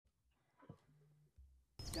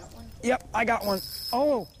Got one? Yep, I got one.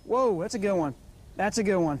 Oh, whoa, that's a good one. That's a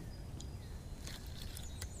good one.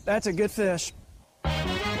 That's a good fish. You're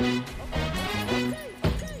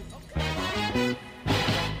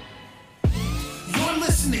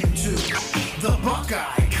listening to the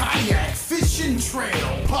Buckeye Kayak Fishing Trail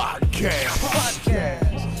Podcast.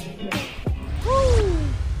 Woo!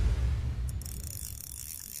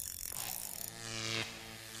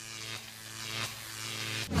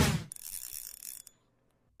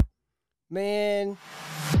 Man,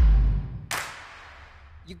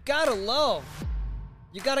 you gotta love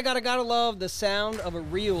the sound of a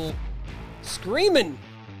reel screaming.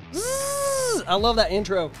 Zzz. I love that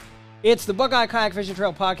intro. It's the Buckeye Kayak Fishing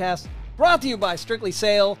Trail Podcast, brought to you by Strictly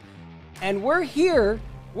Sail, and we're here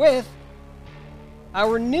with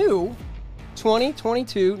our new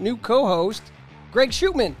 2022 new co-host, Greg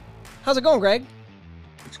Shoopman. How's it going, Greg?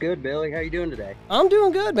 It's good, Billy. How you doing today? I'm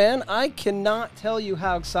doing good, man. I cannot tell you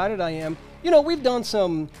how excited I am. You know, we've done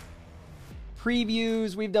some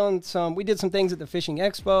previews. We did some things at the Fishing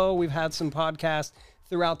Expo. We've had some podcasts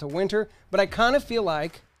throughout the winter, but I kind of feel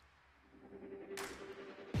like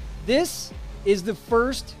this is the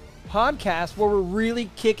first podcast where we're really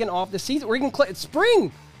kicking off the season. We're even it's spring.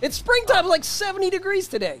 It's springtime. It's like 70 degrees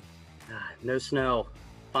today. No snow.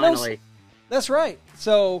 Finally. That's right.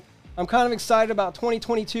 So I'm kind of excited about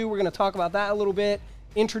 2022. We're going to talk about that a little bit,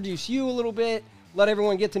 introduce you a little bit, let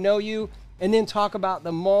everyone get to know you, and then talk about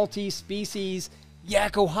the multi-species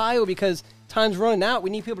Yak Ohio, because time's running out. We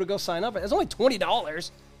need people to go sign up. It's only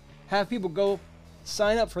 $20. Have people go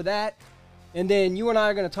sign up for that. And then you and I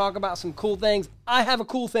are going to talk about some cool things. I have a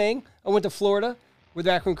cool thing. I went to Florida with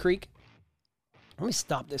Raccoon Creek. Let me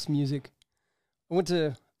stop this music. I went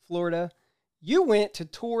to Florida. You went to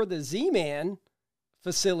tour the Z-Man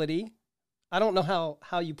facility. I don't know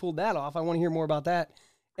how you pulled that off. I want to hear more about that.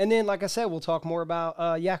 And then, like I said, we'll talk more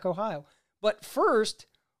about Yak Ohio. But first,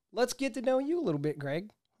 let's get to know you a little bit, Greg.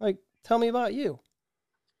 Like, tell me about you.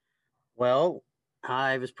 Well,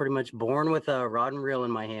 I was pretty much born with a rod and reel in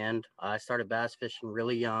my hand. I started bass fishing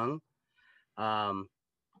really young. I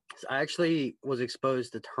actually was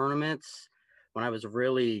exposed to tournaments when I was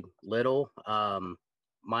really little.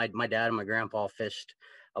 My dad and my grandpa fished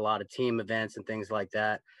a lot of team events and things like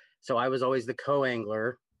that. So I was always the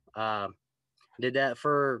co-angler. Did that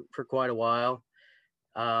for quite a while.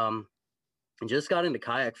 And just got into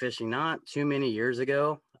kayak fishing not too many years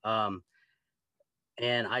ago. And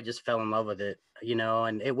I just fell in love with it, you know,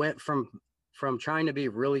 and it went from trying to be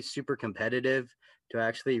really super competitive to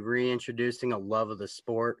actually reintroducing a love of the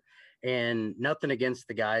sport. And nothing against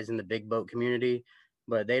the guys in the big boat community,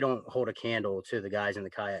 but they don't hold a candle to the guys in the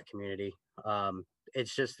kayak community.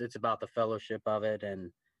 It's about the fellowship of it.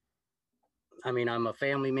 And I mean, I'm a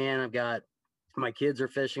family man. My kids are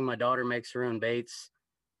fishing. My daughter makes her own baits.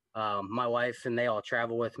 My wife and they all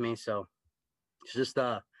travel with me. So it's just,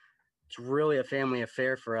 it's really a family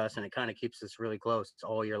affair for us. And it kind of keeps us really close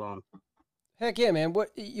all year long. Heck yeah, man. What,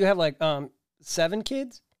 you have like 7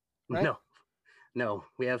 kids? Right? No,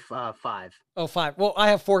 we have 5. Oh, 5. Well, I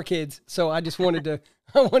have 4 kids. So I just wanted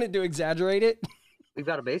to exaggerate it. We've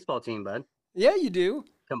got a baseball team, bud. Yeah, you do.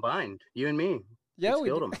 Combined, you and me. Yeah, we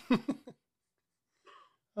killed them.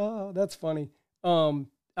 Oh, that's funny.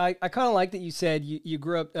 I kind of like that you said you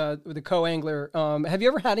grew up with a co-angler. Have you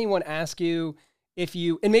ever had anyone ask you if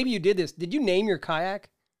you, and maybe you did this, did you name your kayak?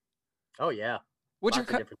 Oh, yeah. What's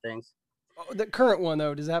Lots of different things. Oh, the current one,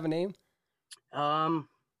 though, does it have a name?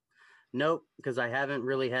 Nope, because I haven't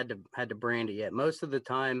really had to brand it yet. Most of the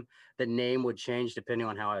time, the name would change depending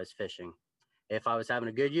on how I was fishing. If I was having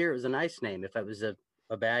a good year, it was a nice name. If it was a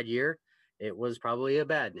bad year, it was probably a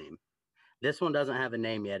bad name. This one doesn't have a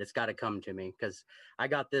name yet. It's got to come to me because I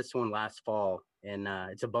got this one last fall, and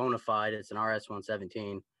it's a bona fide. It's an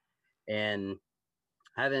RS-117, and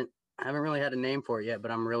I haven't really had a name for it yet,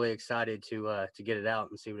 but I'm really excited to get it out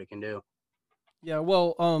and see what it can do. Yeah,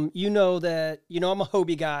 well, I'm a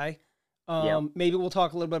Hobie guy. Yep. Maybe we'll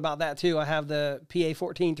talk a little bit about that too. I have the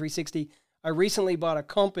PA-14 360. I recently bought a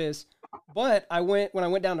compass, but when I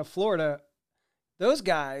went down to Florida, those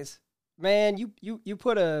guys, man, you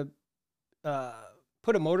put a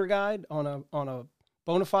motor guide on a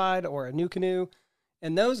bona fide or a new canoe,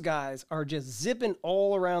 and those guys are just zipping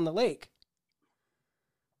all around the lake.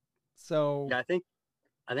 So yeah,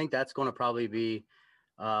 I think that's going to probably be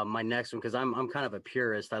my next one, because I'm kind of a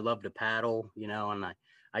purist. I love to paddle, you know, and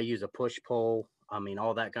I use a push pole. I mean,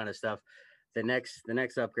 all that kind of stuff. The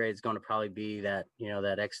next upgrade is going to probably be that, you know,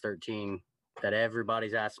 that X13 that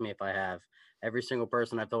everybody's asked me if I have. Every single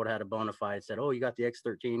person I've told had a bona fide said, "Oh, you got the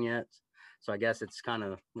X13 yet?" So I guess it's kind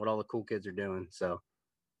of what all the cool kids are doing. So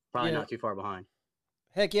probably not too far behind.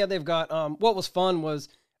 Heck yeah, they've got. What was fun was,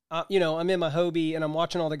 I'm in my Hobie and I'm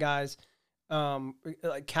watching all the guys,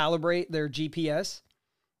 like calibrate their GPS.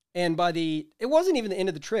 And it wasn't even the end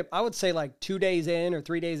of the trip. I would say like 2 days in or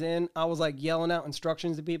 3 days in, I was like yelling out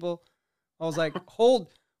instructions to people. I was like,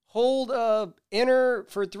 hold enter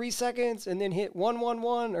for 3 seconds and then hit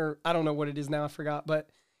 111, or I don't know what it is now. I forgot, but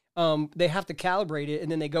they have to calibrate it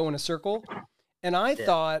and then they go in a circle. And I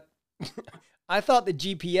thought the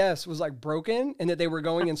GPS was like broken and that they were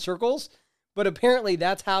going in circles, but apparently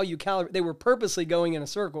that's how you calibrate. They were purposely going in a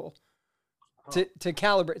circle to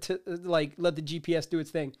calibrate, to like let the GPS do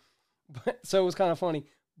its thing. But so it was kind of funny.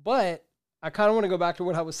 But I kind of want to go back to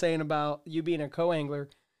what I was saying about you being a co-angler,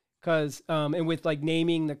 because and with like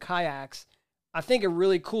naming the kayaks, I think a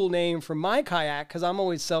really cool name for my kayak, because I'm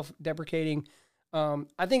always self-deprecating.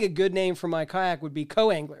 I think a good name for my kayak would be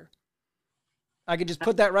co-angler. I could just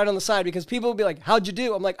put that right on the side because people will be like, "How'd you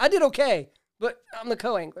do?" I'm like, "I did okay, but I'm the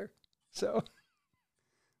co-angler." So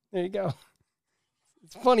there you go.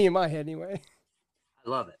 It's funny in my head anyway. I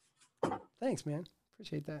love it. Thanks, man.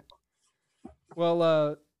 Appreciate that.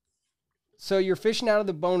 Well, so you're fishing out of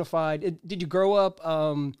the Bonafide. Did you grow up,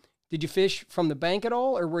 did you fish from the bank at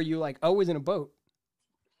all, or were you like always in a boat?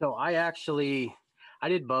 So I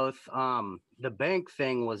did both. The bank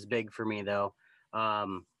thing was big for me though.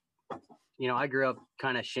 I grew up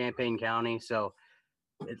kind of Champaign County, so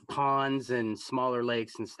ponds and smaller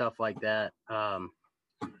lakes and stuff like that.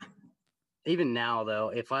 Even now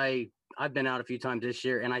though, I've been out a few times this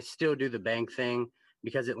year and I still do the bank thing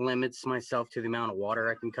because it limits myself to the amount of water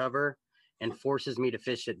I can cover and forces me to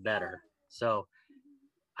fish it better. So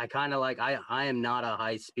I kind of I am not a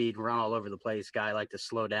high speed run all over the place guy. I like to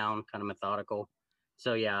slow down, kind of methodical.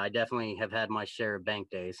 So yeah, I definitely have had my share of bank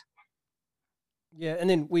days. Yeah, and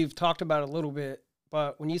then we've talked about it a little bit,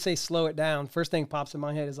 but when you say slow it down, first thing pops in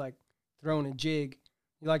my head is like throwing a jig.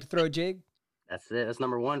 You like to throw a jig? That's it. That's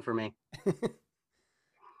number one for me.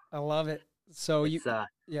 I love it. So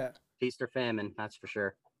yeah, feast or famine, that's for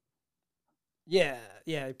sure. Yeah,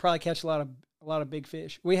 you probably catch a lot of big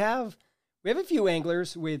fish. We have a few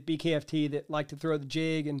anglers with BKFT that like to throw the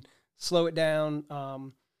jig and slow it down.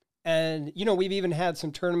 And we've even had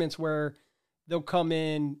some tournaments where they'll come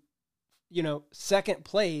in, second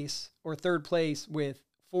place or third place with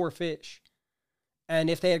 4 fish. And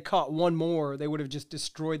if they had caught one more, they would have just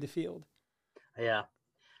destroyed the field. Yeah.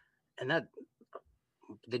 And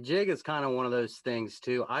the jig is kind of one of those things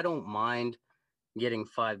too. I don't mind getting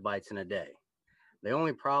 5 bites in a day. The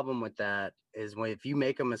only problem with that is if you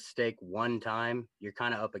make a mistake one time, you're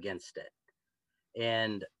kind of up against it.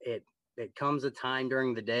 And it comes a time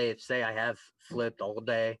during the day, if say I have flipped all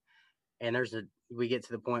day and we get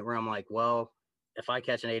to the point where I'm like, well, if I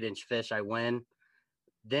catch an 8-inch fish, I win.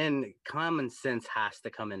 Then common sense has to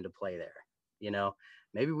come into play there.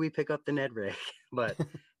 Maybe we pick up the Ned rig, but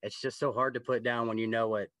it's just so hard to put down when you know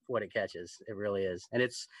what it catches. It really is. And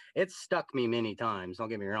it's stuck me many times. Don't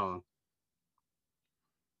get me wrong.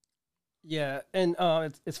 Yeah. And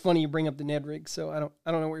it's funny you bring up the Ned rig. So I don't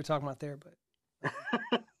know what you're talking about there, but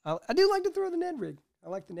I do like to throw the Ned rig. I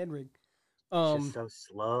like the Ned rig. It's just so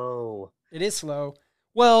slow. It is slow.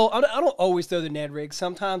 Well, I don't always throw the Ned rig.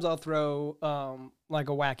 Sometimes I'll throw like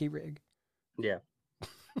a wacky rig. Yeah.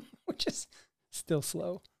 Which is still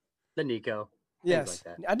slow. The Nico. Yes.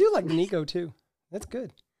 Like I do like the Nico too. That's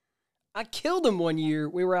good. I killed him one year.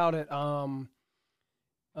 We were out at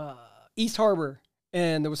East Harbor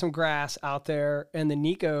and there was some grass out there and the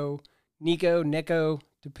Nico,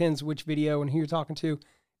 depends which video and who you're talking to.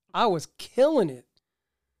 I was killing it.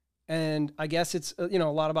 And I guess it's, a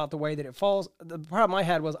lot about the way that it falls. The problem I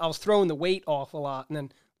had was I was throwing the weight off a lot and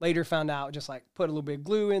then later found out just like put a little bit of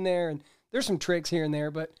glue in there and there's some tricks here and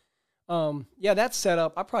there. But that's set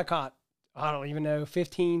up. I probably caught, I don't even know,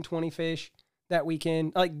 15, 20 fish that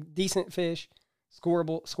weekend, like decent fish,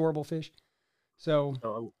 scoreable fish.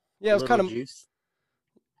 So it was kind of juice.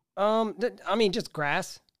 Just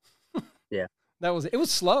grass. Yeah. It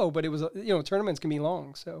was slow, but it was, tournaments can be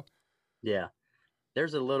long. So yeah.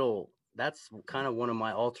 That's kind of one of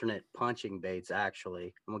my alternate punching baits,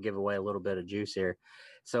 actually. I'm going to give away a little bit of juice here.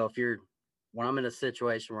 So when I'm in a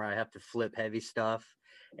situation where I have to flip heavy stuff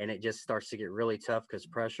and it just starts to get really tough because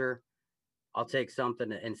pressure, I'll take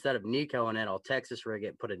something, instead of Nico in it, I'll Texas rig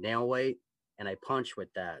it, put a nail weight, and I punch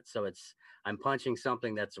with that. So I'm punching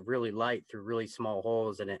something that's really light through really small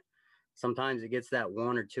holes, and sometimes it gets that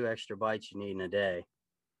 1 or 2 extra bites you need in a day.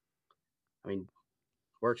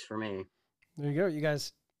 Works for me. There you go. You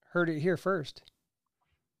guys heard it here first.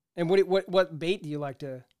 And what bait do you like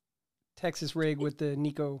to Texas rig with the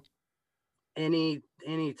Nico? Any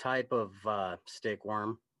type of stick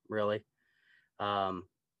worm, really. Um,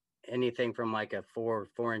 anything from like a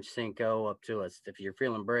 4-inch Cinco up to if you're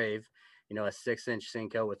feeling brave, you know, a 6-inch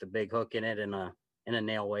Cinco with a big hook in it and a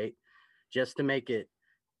nail weight, just to make it.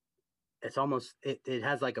 It's almost it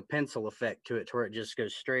has like a pencil effect to it, to where it just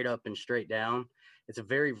goes straight up and straight down. It's a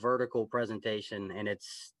very vertical presentation, and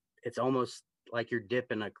it's almost like you're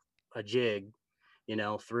dipping a jig, you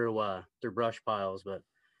know, through brush piles. But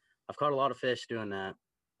I've caught a lot of fish doing that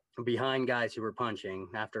behind guys who were punching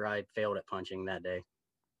after I failed at punching that day.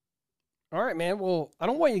 All right, man. Well, I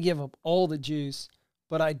don't want you to give up all the juice,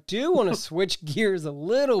 but I do want to switch gears a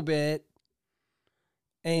little bit.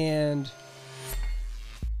 And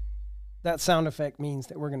that sound effect means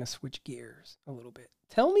that we're going to switch gears a little bit.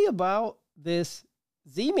 Tell me about this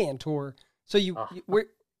Z-Man tour. So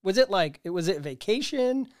was it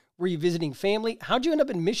vacation? Were you visiting family? How'd you end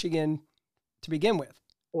up in Michigan to begin with?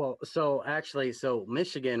 Well, so actually,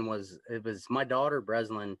 Michigan was my daughter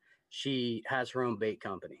Breslin. She has her own bait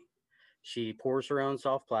company. She pours her own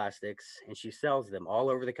soft plastics and she sells them all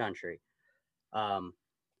over the country.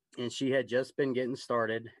 And she had just been getting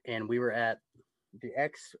started, and we were at the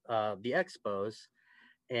expos,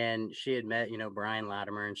 and she had met, you know, Brian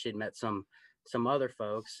Latimer, and she had met some other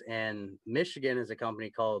folks. And Michigan is a company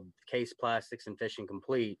called Case Plastics and Fishing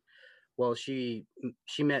Complete. Well, she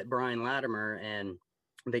met Brian Latimer, and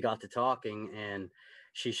they got to talking, and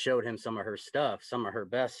she showed him some of her stuff, some of her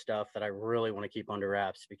best stuff that I really want to keep under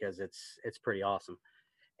wraps because it's pretty awesome.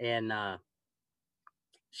 And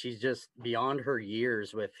she's just beyond her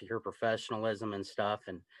years with her professionalism and stuff.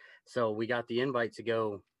 And so we got the invite to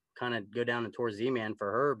go down and tour Z-Man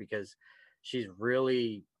for her because she's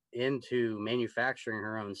really into manufacturing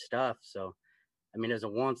her own stuff. So, I mean, it was a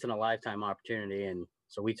once in a lifetime opportunity. And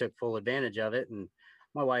so we took full advantage of it. And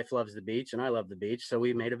my wife loves the beach and I love the beach. So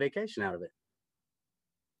we made a vacation out of it.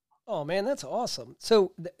 Oh man, that's awesome.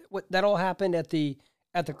 So that all happened at the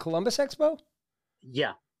Columbus Expo?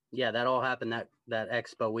 Yeah. Yeah. That all happened that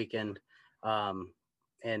expo weekend.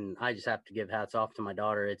 And I just have to give hats off to my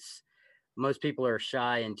daughter. Most people are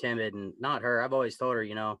shy and timid, and not her. I've always told her,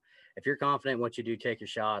 you know, if you're confident in what you do, take your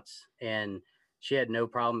shots. And she had no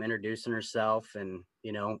problem introducing herself. And,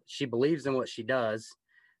 you know, she believes in what she does.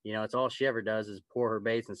 You know, it's all she ever does is pour her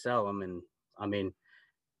baits and sell them. And I mean,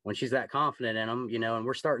 when she's that confident in them, you know, and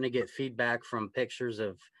we're starting to get feedback from pictures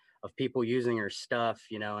of people using her stuff,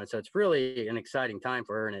 you know, and so it's really an exciting time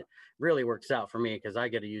for her, and it really works out for me because I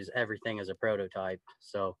get to use everything as a prototype.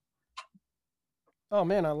 So. Oh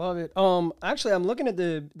man, I love it. Actually, I'm looking at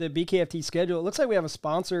the BKFT schedule. It looks like we have a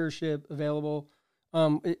sponsorship available.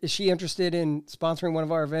 Is she interested in sponsoring one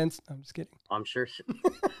of our events? I'm just kidding. I'm sure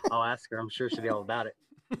I'll ask her. I'm sure she'll be all about it.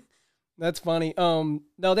 That's funny. No,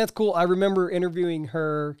 that's cool. I remember interviewing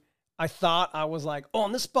her. I thought I was like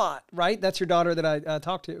on the spot, right? That's your daughter that I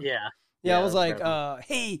talked to. Yeah. I was like,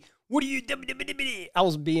 hey, what are you? I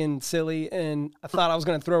was being silly, and I thought I was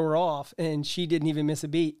going to throw her off, and she didn't even miss a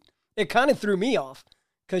beat. It kind of threw me off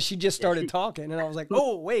because she just started talking, and I was like,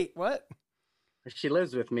 oh, wait, what? She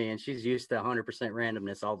lives with me, and she's used to 100%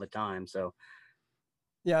 randomness all the time. So,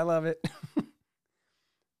 yeah, I love it.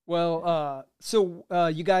 Well, so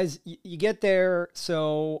you guys, you get there.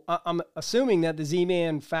 So I'm assuming that the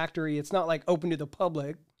Z-Man factory, it's not like open to the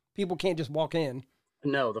public. People can't just walk in.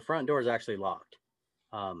 No, the front door is actually locked.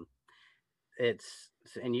 And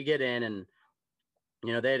you get in, and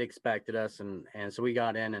you know, they had expected us, and so we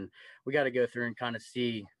got in, and we got to go through and kind of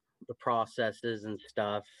see the processes and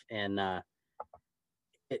stuff. And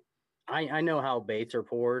I know how baits are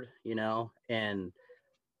poured, you know, and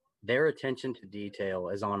their attention to detail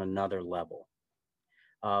is on another level.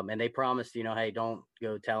 And they promised, you know, hey, don't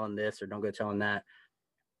go telling this or don't go telling that.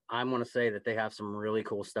 I'm going to say that they have some really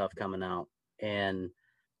cool stuff coming out, and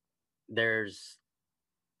they're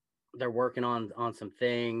working on some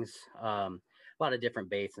things, a lot of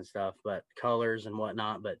different baits and stuff, but colors and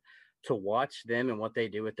whatnot. But to watch them and what they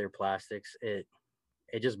do with their plastics, it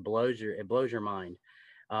just blows your mind.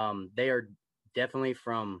 They are definitely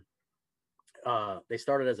they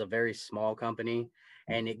started as a very small company,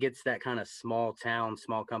 and it gets that kind of small town,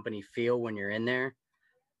 small company feel when you're in there.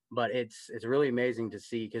 But it's really amazing to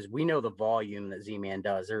see, because we know the volume that Z-Man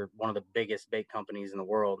does. They're one of the biggest bait companies in the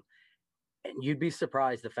world, and you'd be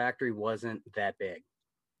surprised the factory wasn't that big.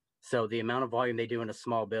 So the amount of volume they do in a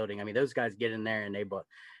small building, I mean, those guys get in there and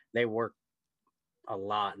they work a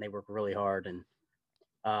lot, and they work really hard. And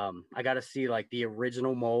I got to see like the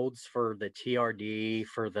original molds for the TRD,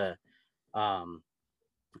 for the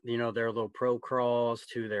you know, their little pro crawls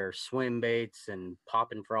to their swim baits and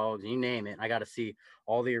popping frogs, you name it. I got to see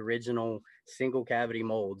all the original single cavity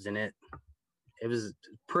molds, and it was a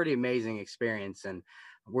pretty amazing experience. And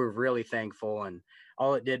we're really thankful. And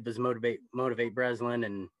all it did was motivate Breslin,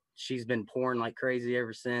 and she's been pouring like crazy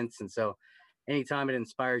ever since. And so anytime it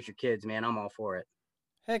inspires your kids, man, I'm all for it.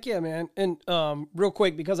 Heck yeah, man. And real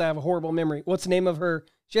quick, because I have a horrible memory, what's the name of her?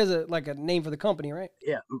 She has a name for the company, right?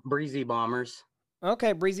 Yeah, Breezy Bombers.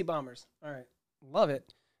 Okay, Breezy Bombers. All right, love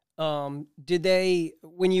it. Did they,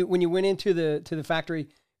 when you went into the factory?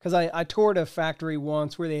 Because I toured a factory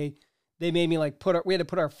once where they made me like we had to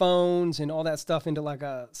put our phones and all that stuff into like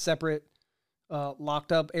a separate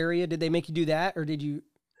locked up area. Did they make you do that, or did you?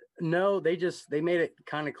 No, they made it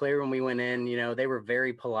kind of clear when we went in. They were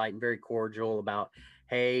very polite and very cordial about,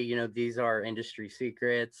 hey, these are industry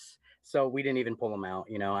secrets. So we didn't even pull them out,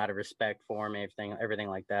 out of respect for them, everything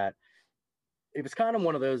like that. It was kind of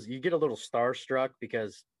one of those, you get a little starstruck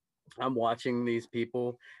because I'm watching these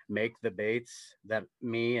people make the baits that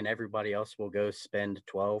me and everybody else will go spend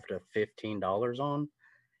 $12 to $15 on,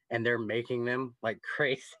 and they're making them like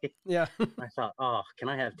crazy. Yeah. I thought, oh, can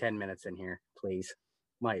I have 10 minutes in here, please?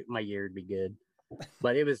 My year would be good.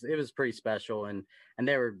 But it was pretty special, and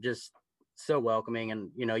they were just so welcoming. And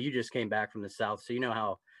you just came back from the South, so you know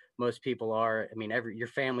how most people are. I mean, your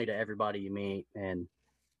family to everybody you meet, and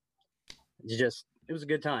it was a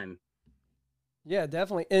good time. Yeah,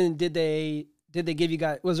 definitely. And did they give you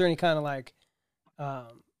guys, was there any kind of like,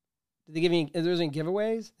 did they give you, if there was any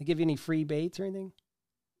giveaways? They give you any free baits or anything?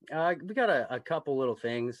 We got a couple little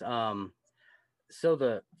things.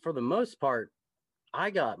 So for the most part, I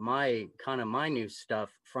got my new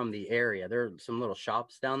stuff from the area. There are some little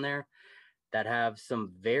shops down there that have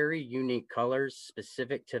some very unique colors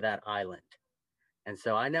specific to that island. And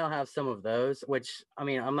so I now have some of those, which, I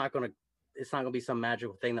mean, it's not going to be some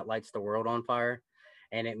magical thing that lights the world on fire.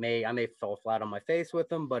 And I may fall flat on my face with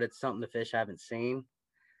them, but it's something the fish haven't seen.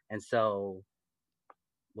 And so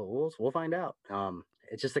we'll find out.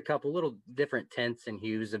 It's just a couple little different tints and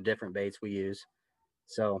hues of different baits we use.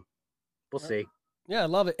 So we'll see. Yeah, I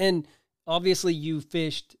love it. And obviously you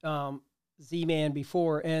fished Z-Man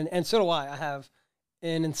before, and so do I. I have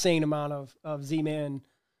an insane amount of Z-Man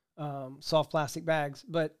soft plastic bags.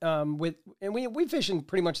 But we fish in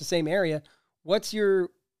pretty much the same area. What's your,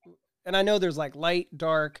 and I know there's like light,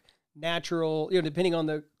 dark, natural, depending on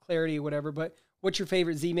the clarity or whatever, but what's your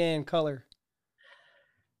favorite Z-Man color?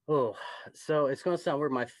 Oh, so it's going to sound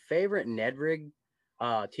weird. My favorite Ned Rig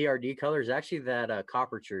TRD color is actually that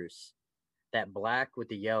copper truce, that black with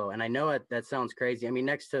the yellow. And I know that sounds crazy. I mean,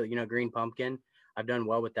 next to, green pumpkin, I've done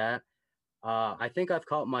well with that. I think I've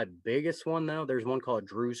caught my biggest one though. There's one called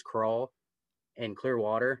Drew's Crawl in clear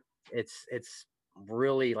water. It's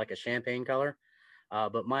really like a champagne color.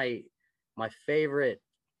 But my favorite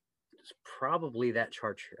is probably that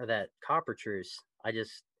copper truce.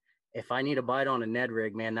 If I need a bite on a Ned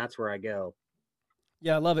Rig, man, that's where I go.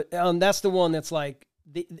 Yeah, I love it. That's the one that's like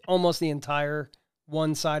almost the entire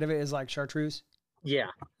one side of it is like chartreuse. Yeah.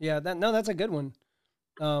 Yeah. That's a good one.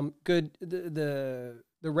 Good.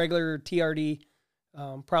 The regular TRD,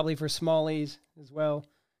 probably for smallies as well.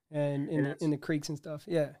 And in the creeks and stuff.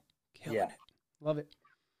 Yeah. Killing it. Love it.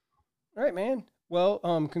 All right, man. Well,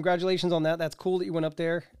 congratulations on that. That's cool that you went up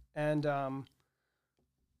there. And,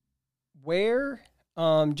 where,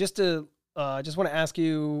 just want to ask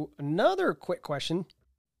you another quick question.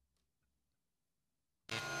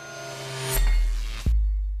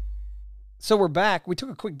 So we're back. We took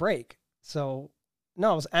a quick break. So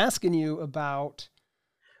no, I was asking you about.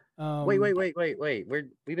 Wait.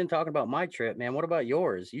 We've been talking about my trip, man. What about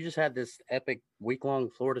yours? You just had this epic week-long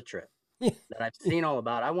Florida trip that I've seen all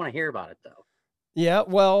about. I want to hear about it though. Yeah.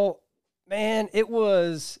 Well, man, it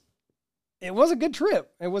was a good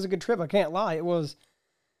trip. It was a good trip. I can't lie. It was,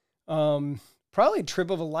 probably a trip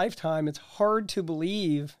of a lifetime. It's hard to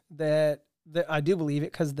believe that I do believe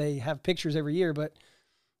it because they have pictures every year, but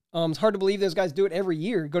it's hard to believe those guys do it every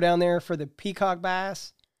year. Go down there for the peacock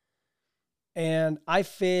bass. And I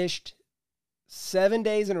fished 7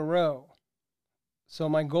 days in a row. So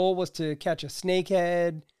my goal was to catch a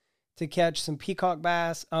snakehead, to catch some peacock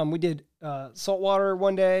bass. We did saltwater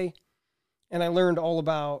one day, and I learned all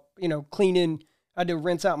about, cleaning. I had to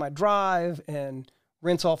rinse out my drive and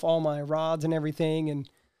rinse off all my rods and everything,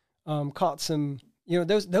 and caught some,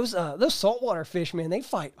 those saltwater fish, man, they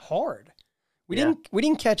fight hard. We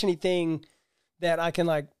didn't catch anything that I can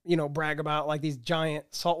brag about, like these giant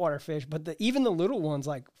saltwater fish, but even the little ones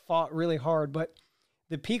fought really hard. But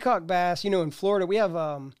the peacock bass, in Florida, we have,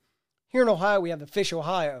 here in Ohio, we have the Fish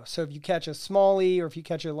Ohio. So if you catch a smallie or if you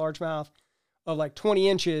catch a largemouth of 20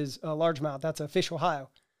 inches, largemouth, that's a Fish Ohio.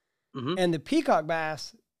 Mm-hmm. And the peacock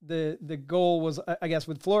bass, the goal was, I guess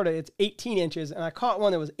with Florida, it's 18 inches. And I caught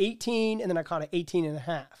one that was 18, and then I caught an 18 and a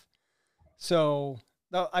half. So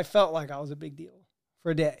I felt like I was a big deal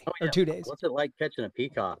for a day or 2 days. What's it like catching a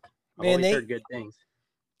peacock? I've Man, always heard good things.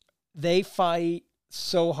 They fight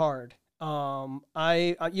so hard. I'm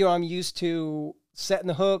used to setting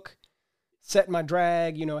the hook, setting my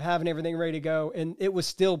drag, having everything ready to go, and it was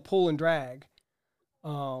still pull and drag.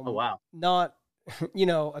 Oh, wow. Not, a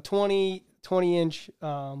 20-inch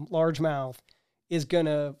largemouth is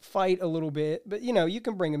gonna fight a little bit, but you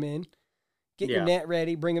can bring them in, get your net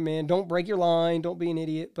ready, bring them in. Don't break your line. Don't be an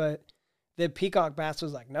idiot. But the peacock bass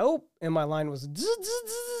was like, nope, and my line was,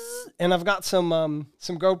 and I've got some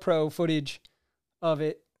GoPro footage of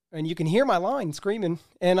it, and you can hear my line screaming,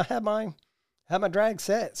 and I had my drag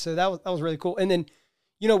set, so that was really cool. And then,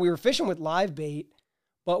 we were fishing with live bait,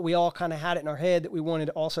 but we all kind of had it in our head that we wanted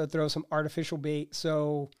to also throw some artificial bait.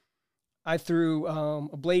 So I threw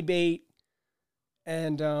a blade bait,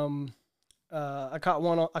 and I caught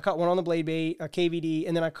one on the blade bait, a KVD,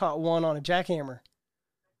 and then I caught one on a jackhammer.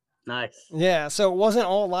 Nice. Yeah, so it wasn't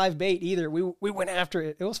all live bait either. We went after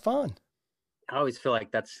it. It was fun. I always feel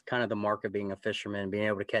like that's kind of the mark of being a fisherman, being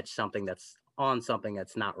able to catch something that's on something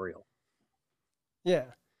that's not real. Yeah.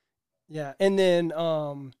 Yeah. And then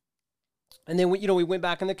we went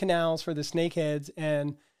back in the canals for the snakeheads,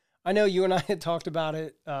 and I know you and I had talked about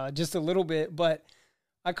it just a little bit, but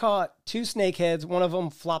I caught 2 snakeheads. One of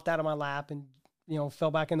them flopped out of my lap and,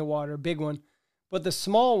 fell back in the water, a big one. But the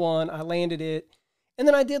small one, I landed it, and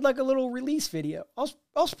then I did like a little release video. I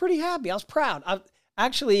was pretty happy. I was proud.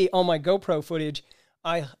 Actually, on my GoPro footage,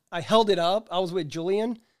 I held it up. I was with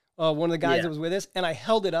Julian, one of the guys that was with us, and I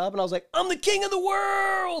held it up, and I was like, I'm the king of the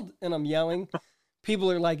world! And I'm yelling. People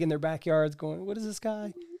are like in their backyards going, what is this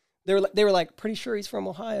guy? They were like, pretty sure he's from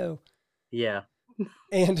Ohio. Yeah.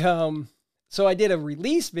 And so I did a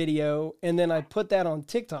release video, and then I put that on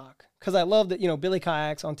TikTok, because I love that, Billy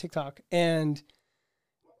Kayaks on TikTok. And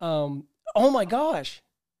oh my gosh,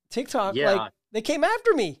 TikTok, they came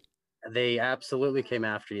after me. They absolutely came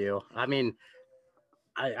after you. I mean,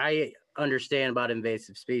 I understand about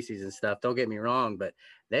invasive species and stuff. Don't get me wrong, but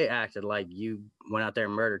they acted like you went out there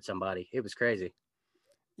and murdered somebody. It was crazy.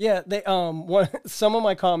 Yeah, they some of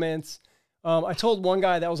my comments, I told one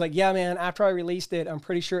guy that was like, yeah, man, after I released it, I'm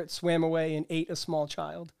pretty sure it swam away and ate a small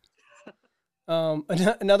child.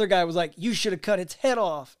 Another guy was like, you should have cut its head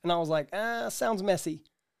off. And I was like, sounds messy.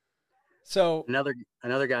 So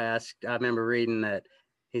another guy asked, I remember reading that.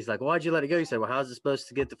 He's like, why'd you let it go? He said, well, how's it supposed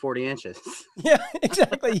to get to 40 inches? Yeah,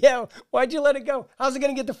 exactly. Yeah. Why'd you let it go? How's it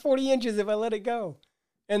going to get to 40 inches if I let it go?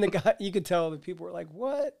 And the guy, you could tell that people were like,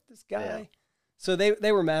 what? This guy? Yeah. So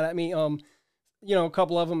they were mad at me. A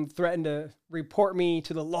couple of them threatened to report me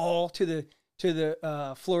to the law, to the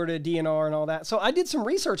Florida DNR and all that. So I did some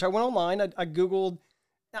research. I went online. I Googled.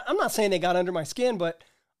 I'm not saying they got under my skin, but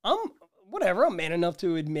I'm man enough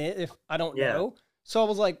to admit if I don't know. So I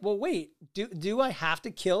was like, well, wait, do I have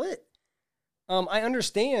to kill it? I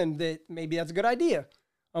understand that maybe that's a good idea.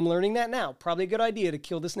 I'm learning that now. Probably a good idea to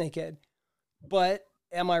kill the snakehead. But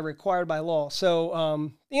am I required by law?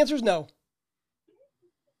 So the answer is no.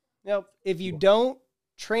 Now, if you don't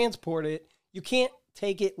transport it, you can't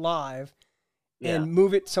take it live and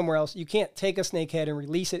move it somewhere else. You can't take a snakehead and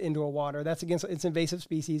release it into a water. That's it's invasive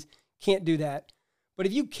species. Can't do that. But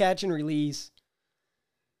if you catch and release,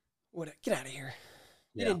 get out of here.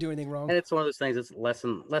 You didn't do anything wrong. And it's one of those things that's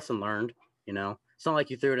lesson learned, It's not like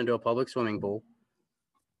you threw it into a public swimming pool.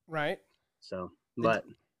 Right. So, but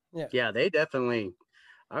they definitely,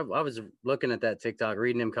 I was looking at that TikTok,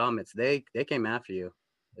 reading them comments. They came after you.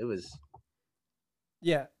 It was.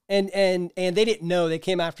 Yeah. And they didn't know they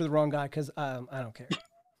came after the wrong guy because I don't care.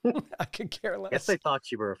 I could care less. I guess they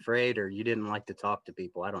thought you were afraid or you didn't like to talk to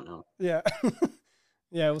people. I don't know. Yeah.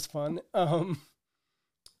 Yeah, it was fun.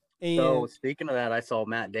 So speaking of that, I saw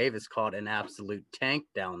Matt Davis caught an absolute tank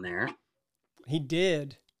down there. He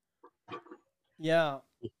did. Yeah.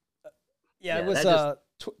 Yeah, it was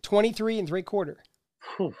 23 3/4.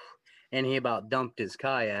 And he about dumped his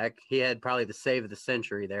kayak. He had probably the save of the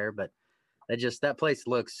century there, but that place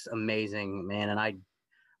looks amazing, man. And I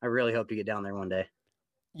really hope to get down there one day.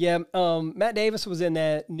 Yeah. Matt Davis was in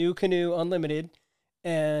that New Canoe Unlimited,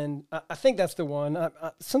 and I think that's the one.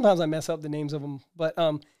 Sometimes I mess up the names of them, but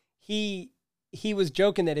he was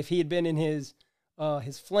joking that if he had been in his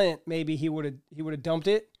Flint, maybe he would have dumped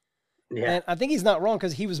it. Yeah. And I think he's not wrong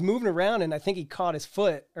because he was moving around and I think he caught his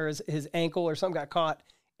foot or his ankle or something got caught,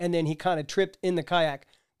 and then he kind of tripped in the kayak.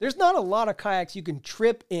 There's not a lot of kayaks you can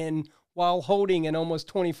trip in while holding an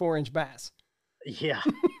almost 24-inch bass. Yeah.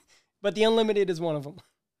 But the Unlimited is one of them.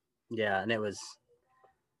 Yeah, and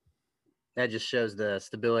that just shows the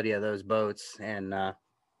stability of those boats. And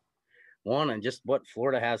one and just what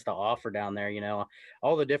Florida has to offer down there. You know,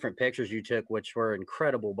 all the different pictures you took, which were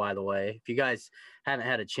incredible, by the way. If you guys haven't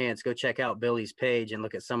had a chance, go check out Billy's page and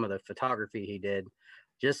look at some of the photography he did.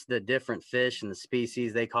 Just the different fish and the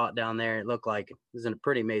species they caught down there. It looked like it was a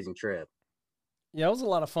pretty amazing trip. Yeah, it was a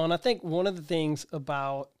lot of fun. I think one of the things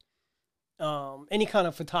about any kind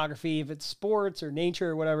of photography, if it's sports or nature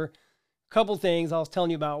or whatever, a couple things I was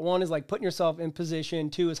telling you about. One is like putting yourself in position.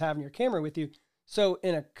 Two is having your camera with you. So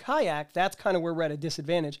in a kayak, that's kind of where we're at a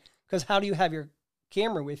disadvantage, because how do you have your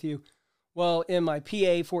camera with you? Well, in my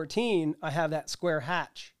PA-14, I have that square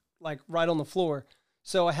hatch, like right on the floor.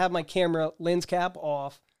 So I have my camera lens cap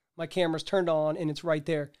off, my camera's turned on, and it's right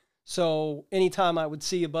there. So anytime I would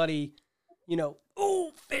see a buddy, you know,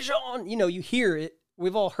 oh, fish on, you know, you hear it.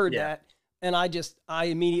 We've all heard that. And I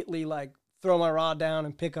immediately like throw my rod down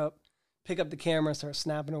and pick up the camera and start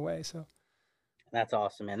snapping away. So that's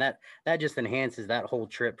awesome, man. That just enhances that whole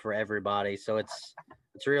trip for everybody. So it's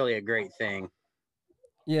really a great thing.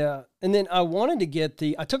 Yeah. And then I wanted to get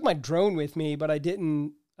I took my drone with me, but I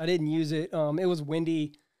didn't use it. It was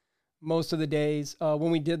windy most of the days.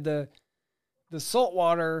 When we did the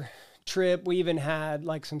saltwater trip, we even had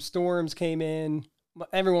like some storms came in.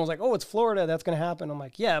 Everyone was like, oh, it's Florida, that's going to happen. I'm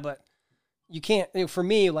like, yeah, but you can't, for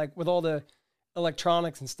me, like with all the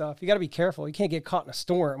electronics and stuff, you got to be careful. You can't get caught in a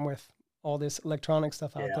storm with all this electronic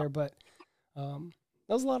stuff out there. But that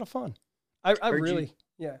was a lot of fun. I really.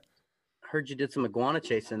 Heard you did some iguana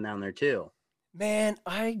chasing down there too. Man,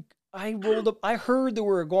 I rolled up. I heard there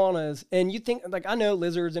were iguanas, and you think like I know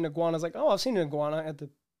lizards and iguanas. Like, oh, I've seen an iguana at the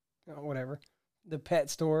whatever, the pet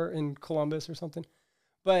store in Columbus or something.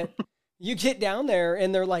 But you get down there,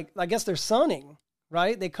 and they're like, I guess they're sunning,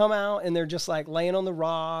 right? They come out and they're just like laying on the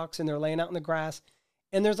rocks, and they're laying out in the grass,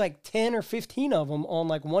 and there's like 10 or 15 of them on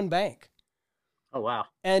like one bank. Oh wow!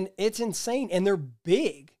 And it's insane, and they're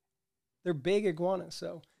big. They're big iguanas.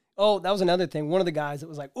 So, oh, that was another thing. One of the guys that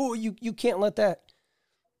was like, oh, you can't let that.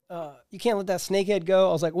 You can't let that snakehead go.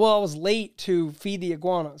 I was like, well, I was late to feed the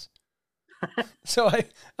iguanas. So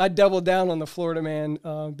I doubled down on the Florida man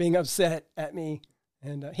being upset at me.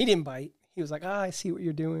 And he didn't bite. He was like, I see what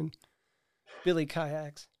you're doing. Billy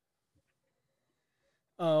kayaks.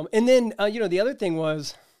 And then, the other thing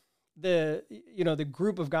was the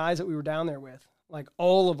group of guys that we were down there with, like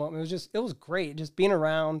all of them. It was great. Just being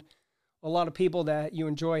around a lot of people that you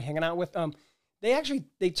enjoy hanging out with.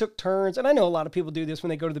 They took turns, and I know a lot of people do this when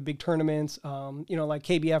they go to the big tournaments, like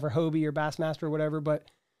KBF or Hobie or Bassmaster or whatever, but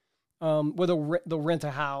where they'll rent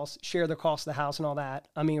a house, share the cost of the house and all that.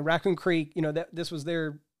 I mean, Raccoon Creek, this was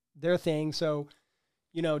their thing. So,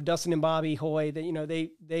 Dustin and Bobby Hoy,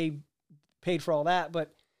 they paid for all that,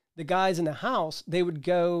 but the guys in the house, they would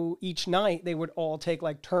go each night, they would all take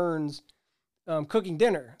like turns cooking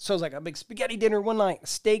dinner. So it was like a big spaghetti dinner one night, a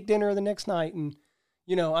steak dinner the next night, and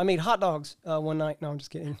I made hot dogs one night. No, I'm just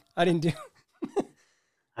kidding. I didn't do.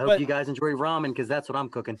 I hope you guys enjoy ramen, because that's what I'm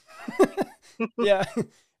cooking. Yeah,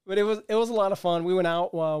 but it was a lot of fun. We went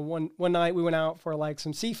out one night. We went out for like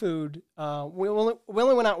some seafood. We only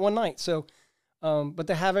went out one night. So, but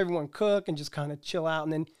to have everyone cook and just kind of chill out,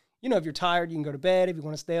 and then if you're tired, you can go to bed. If you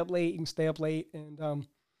want to stay up late, you can stay up late, and it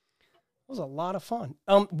was a lot of fun.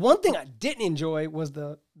 One thing I didn't enjoy was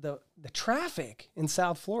the traffic in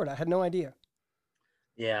South Florida. I had no idea.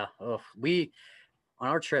 Yeah. On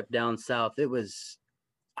our trip down south,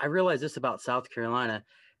 I realized this about South Carolina.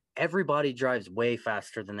 Everybody drives way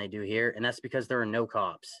faster than they do here. And that's because there are no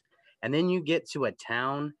cops. And then you get to a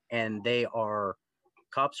town and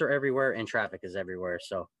cops are everywhere and traffic is everywhere.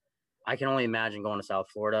 So I can only imagine going to South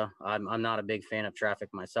Florida. I'm not a big fan of traffic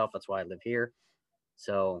myself. That's why I live here.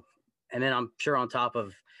 So, and then I'm sure on top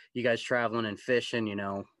of you guys traveling and fishing,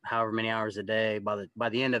 however many hours a day, by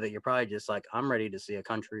the end of it, you're probably just like, I'm ready to see a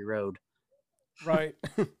country road. Right.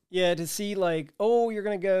 Yeah. To see like, oh, you're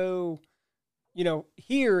going to go,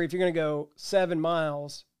 here, if you're going to go 7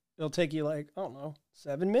 miles, it'll take you like, I don't know,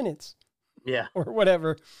 7 minutes. Yeah. Or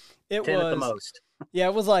whatever. 10 at the most. Yeah.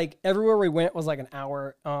 It was like everywhere we went was like an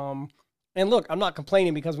hour. And look, I'm not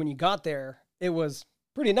complaining, because when you got there, it was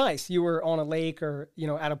pretty nice. You were on a lake or,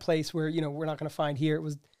 at a place where, we're not going to find here. It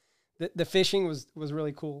was, the fishing was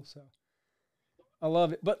really cool. So I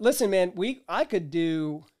love it. But listen, man, I could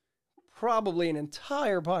do probably an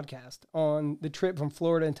entire podcast on the trip from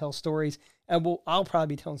Florida and tell stories. And I'll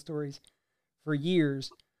probably be telling stories for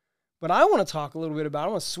years. But I want to talk a little bit I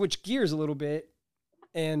want to switch gears a little bit.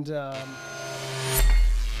 And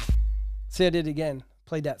say I did it again.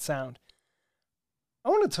 Played that sound. I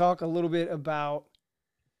want to talk a little bit about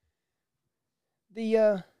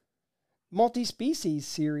the multi-species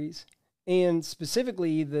series and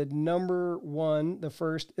specifically the #1, the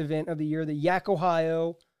first event of the year, the Yak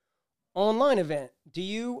Ohio online event.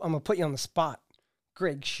 I'm going to put you on the spot,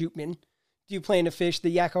 Greg Shoopman. Do you plan to fish the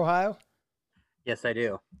Yak Ohio? Yes, I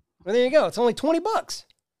do. Well, there you go. It's only $20.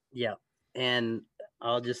 Yeah. And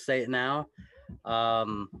I'll just say it now.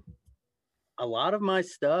 A lot of my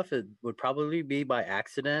stuff would probably be by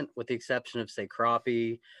accident, with the exception of, say,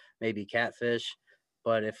 crappie, maybe catfish.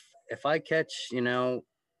 But if I catch,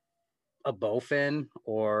 a bowfin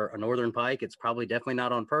or a northern pike, it's probably definitely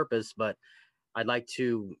not on purpose, but I'd like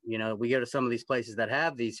to, we go to some of these places that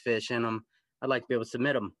have these fish in them. I'd like to be able to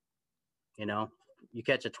submit them. You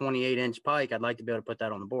catch a 28-inch pike, I'd like to be able to put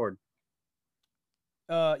that on the board.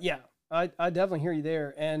 Yeah, I definitely hear you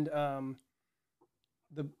there. And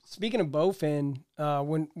speaking of bowfin,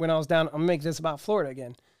 when I was down, I'm gonna make this about Florida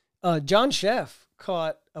again. John Chef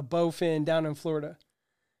caught a bowfin down in Florida,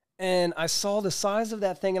 and I saw the size of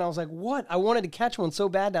that thing, and I was like, "What?" I wanted to catch one so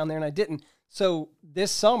bad down there, and I didn't. So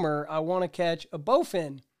this summer, I want to catch a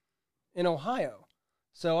bowfin in Ohio.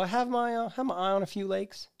 So I have my eye on a few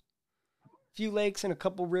lakes and a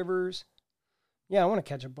couple rivers. Yeah, I want to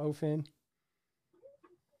catch a bowfin.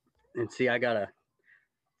 And see, I gotta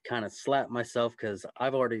kind of slap myself because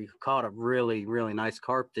I've already caught a really, really nice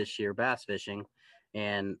carp this year bass fishing,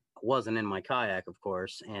 and wasn't in my kayak, of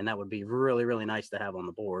course, and that would be really, really nice to have on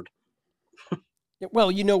the board.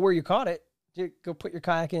 Well, you know where you caught it. You go put your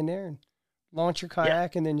kayak in there and launch your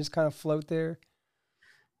kayak, and then just kind of float there.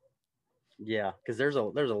 Yeah, because there's a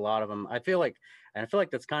lot of them. I feel like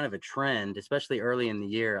that's kind of a trend, especially early in the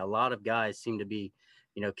year. A lot of guys seem to be,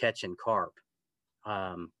 catching carp.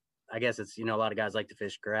 I guess it's, a lot of guys like to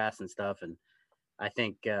fish grass and stuff. And I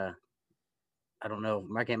think, I don't know,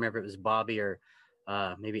 I can't remember if it was Bobby or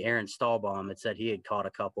maybe Aaron Stahlbaum that said he had caught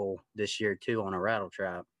a couple this year too on a rattle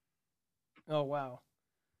trap. Oh, wow.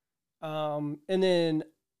 And then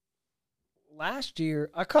last year,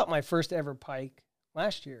 I caught my first ever pike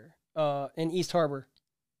last year in East Harbor.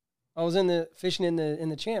 I was fishing in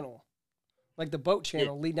the channel, like the boat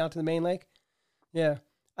channel leading out to the main lake. Yeah.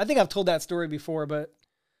 I think I've told that story before, but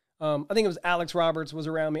I think it was Alex Roberts was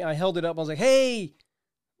around me. I held it up. I was like, "Hey,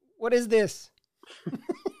 what is this?"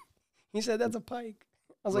 He said, "That's a pike."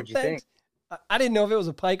 I was like, "Thanks." I didn't know if it was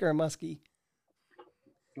a pike or a muskie.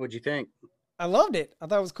 What'd you think? I loved it. I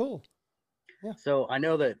thought it was cool. Yeah. So I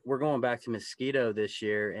know that we're going back to Mosquito this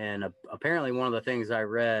year, and apparently one of the things I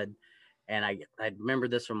read, and I remember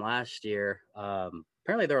this from last year,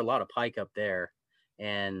 apparently there are a lot of pike up there,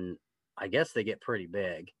 and I guess they get pretty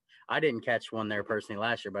big. I didn't catch one there personally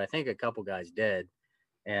last year, but I think a couple guys did.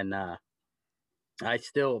 And the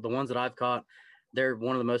ones that I've caught, they're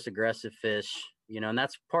one of the most aggressive fish, and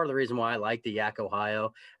that's part of the reason why I like the Yak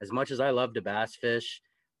Ohio. As much as I love to bass fish,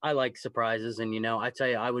 I like surprises. And, I tell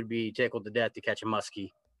you, I would be tickled to death to catch a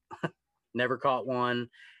muskie. Never caught one.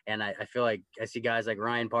 And I feel like I see guys like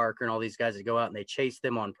Ryan Parker and all these guys that go out and they chase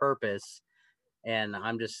them on purpose. And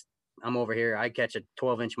I'm over here. I'd catch a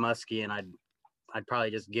 12-inch muskie and I'd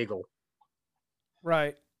probably just giggle.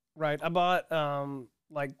 Right. I bought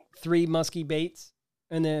like 3 muskie baits,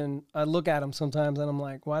 and then I look at them sometimes and I'm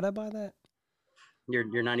like, why'd I buy that? Your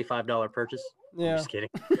 $95 purchase? Yeah. I'm just kidding.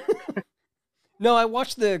 No, I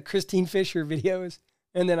watched the Christine Fisher videos,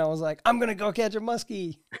 and then I was like, I'm going to go catch a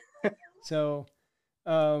muskie. So,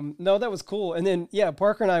 no, that was cool. And then, yeah,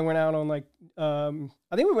 Parker and I went out on like,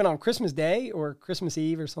 I think we went on Christmas Day or Christmas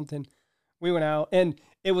Eve or something. We went out, and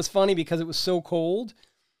it was funny because it was so cold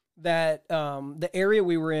that the area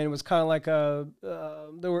we were in was kind of like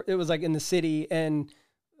it was like in the city, and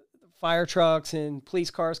fire trucks and police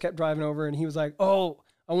cars kept driving over, and he was like, "Oh,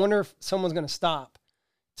 I wonder if someone's going to stop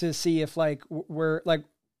to see if like we're like,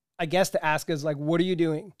 I guess to ask us like, what are you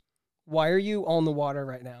doing? Why are you on the water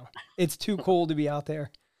right now? It's too cold to be out there.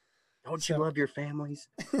 Don't you love your families?"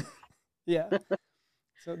 Yeah.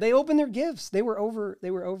 So they opened their gifts. They were over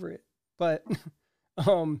it. But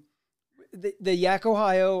the Yak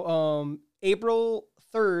Ohio, April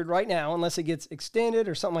 3rd right now, unless it gets extended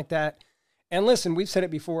or something like that. And listen, we've said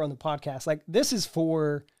it before on the podcast. Like, this is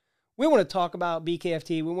we want to talk about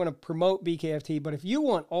BKFT. We want to promote BKFT. But if you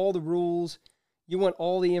want all the rules, you want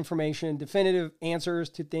all the information, definitive answers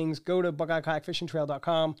to things, go to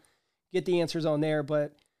BuckeyeKayakFishingTrail.com, get the answers on there.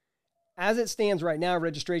 But as it stands right now,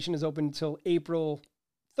 registration is open until April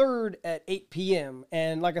 3rd at 8 p.m.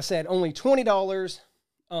 And like I said, only $20.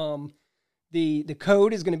 The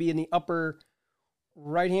code is going to be in the upper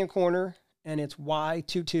right-hand corner, and it's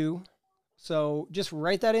Y22. So just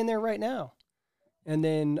write that in there right now, and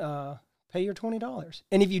then pay your $20.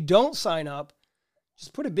 And if you don't sign up,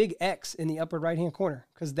 just put a big X in the upper right-hand corner,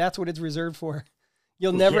 because that's what it's reserved for.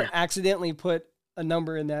 You'll never Yeah. accidentally put a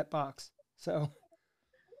number in that box. So,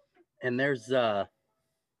 And there's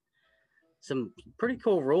some pretty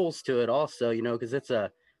cool rules to it also, because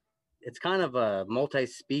it's kind of a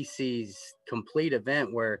multi-species complete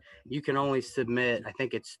event where you can only submit, I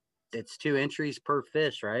think it's 2 entries per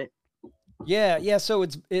fish, right? yeah. So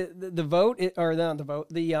the vote, or not the vote,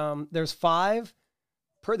 there's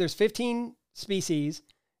there's 15 species,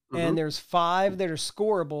 and there's 5 that are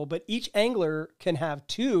scoreable, but each angler can have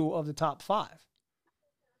 2 of the top 5.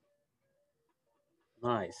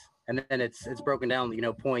 Nice. And then it's broken down,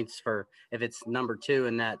 points for if it's number 2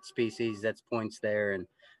 in that species, that's points there, and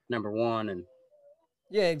number 1. And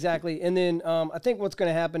Yeah, exactly. And then I think what's going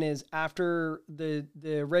to happen is after the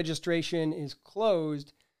registration is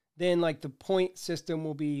closed, then like the point system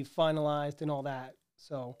will be finalized and all that.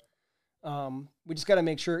 So we just got to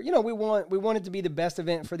make sure, we want it to be the best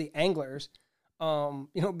event for the anglers.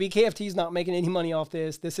 BKFT is not making any money off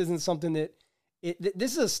this. This isn't something that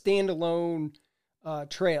this is a standalone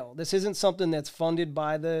trail. This isn't something that's funded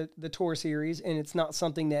by the tour series, and it's not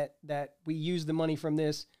something that we use the money from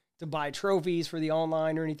this to buy trophies for the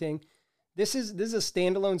online or anything. This is a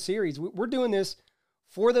standalone series. We're doing this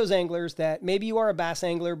for those anglers that maybe you are a bass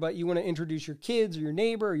angler, but you want to introduce your kids or your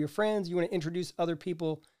neighbor or your friends. You want to introduce other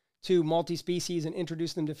people to multi-species and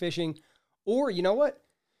introduce them to fishing. Or you know what?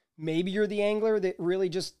 Maybe you're the angler that really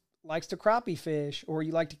just likes to crappie fish, or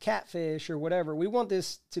you like to catfish or whatever. We want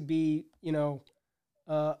this to be,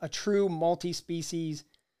 a true multi-species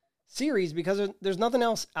series, because there's nothing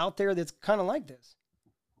else out there that's kind of like this.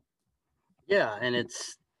 yeah, and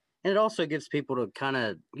it also gives people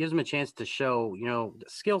gives them a chance to show,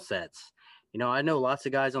 skill sets. I know lots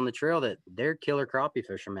of guys on the trail that they're killer crappie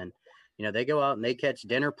fishermen. They go out and they catch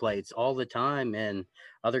dinner plates all the time, and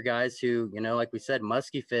other guys who, like we said,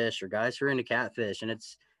 musky fish, or guys who are into catfish. And it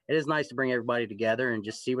is nice to bring everybody together and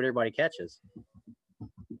just see what everybody catches.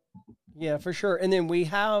 Yeah, for sure. And then we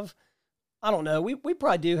have, I don't know, we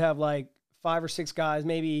probably do have like 5 or 6 guys,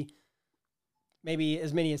 maybe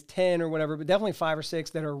as many as 10 or whatever, but definitely 5 or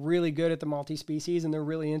 6 that are really good at the multi-species and they're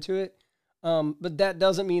really into it. But that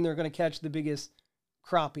doesn't mean they're going to catch the biggest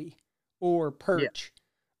crappie or perch,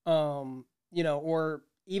 or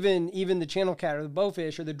even the channel cat or the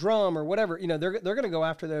bowfish or the drum or whatever. They're going to go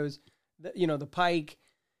after those, the pike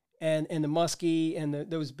and the muskie and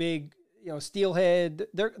those big, steelhead.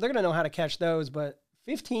 They're going to know how to catch those, but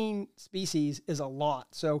 15 species is a lot.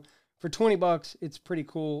 So for $20, it's pretty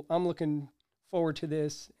cool. I'm looking forward to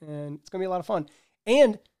this, and it's going to be a lot of fun.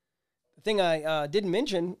 And the thing I didn't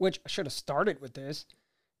mention, which I should have started with this,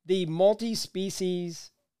 the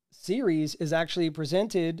multi-species series is actually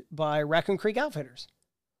presented by Raccoon Creek Outfitters.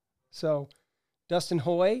 So Dustin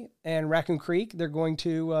Hoy and Raccoon Creek, they're going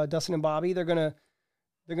to, Dustin and Bobby, they're going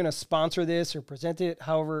to sponsor this or present it,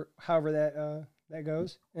 however that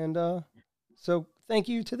goes. And so thank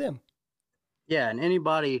you to them. Yeah, and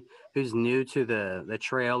anybody who's new to the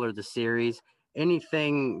trail or the series,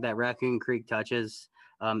 anything that Raccoon Creek touches,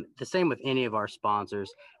 the same with any of our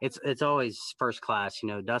sponsors, it's always first class.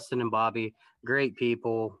 Dustin and Bobby, great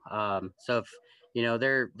people. So if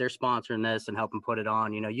they're sponsoring this and helping put it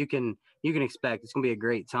on, you can expect it's gonna be a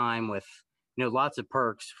great time with lots of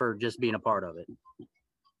perks for just being a part of it.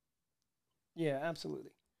 Yeah,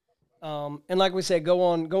 absolutely. And like we said, go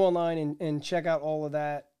online and check out all of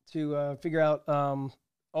that to figure out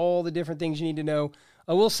all the different things you need to know.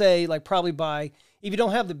 I will say, like, probably if you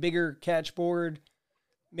don't have the bigger catch board,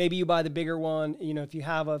 maybe you buy the bigger one. If you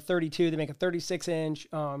have a 32, they make a 36 inch.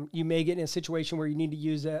 You may get in a situation where you need to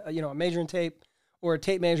use a measuring tape or a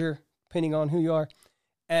tape measure, depending on who you are.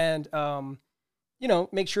 And,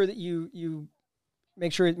 make sure that you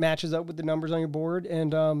make sure it matches up with the numbers on your board.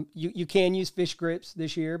 And you can use fish grips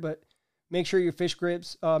this year, but make sure your fish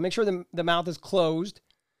grips, make sure the mouth is closed.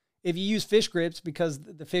 If you use fish grips, because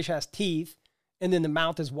the fish has teeth and then the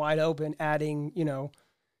mouth is wide open, adding,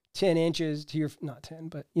 10 inches to your, not 10,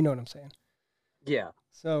 but you know what I'm saying? Yeah.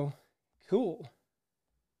 So cool.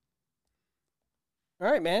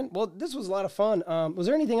 All right, man. Well, this was a lot of fun. Was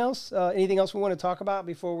there anything else we want to talk about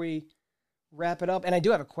before we wrap it up? And I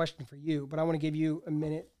do have a question for you, but I want to give you a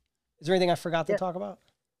minute. Is there anything I forgot to talk about?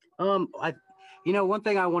 One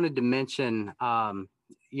thing I wanted to mention,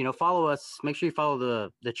 follow us, make sure you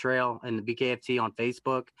follow the trail and the BKFT on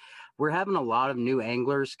Facebook. We're having a lot of new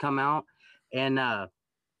anglers come out, and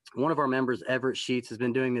one of our members, Everett Sheets, has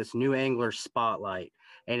been doing this new angler spotlight,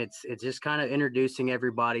 and it's just kind of introducing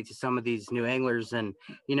everybody to some of these new anglers. And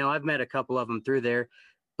I've met a couple of them through there,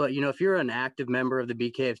 but if you're an active member of the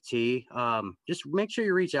BKFT, just make sure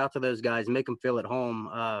you reach out to those guys and make them feel at home.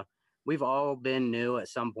 we've all been new at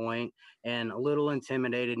some point and a little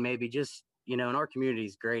intimidated, maybe just, and our community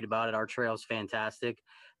is great about it. Our trail's fantastic.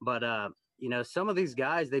 But, some of these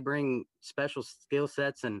guys, they bring special skill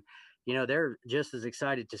sets and, they're just as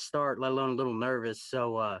excited to start, let alone a little nervous.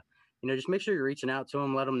 So, just make sure you're reaching out to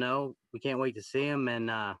them, let them know. We can't wait to see them. And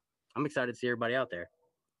I'm excited to see everybody out there.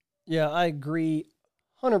 Yeah, I agree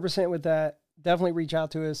 100% with that. Definitely reach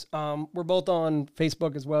out to us. We're both on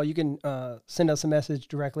Facebook as well. You can send us a message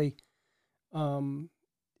directly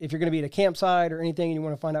if you're going to be at a campsite or anything and you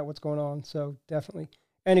want to find out what's going on. So definitely.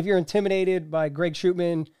 And if you're intimidated by Greg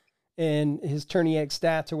Shoopman and his Tourney Egg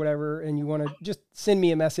stats or whatever, and you want to just send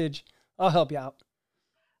me a message, I'll help you out.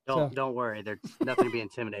 Don't worry. There's nothing to be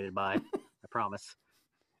intimidated by. I promise.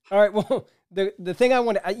 All right. Well, the thing I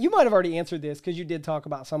want to, you might have already answered this because you did talk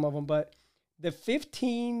about some of them, but the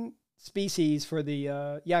 15 species for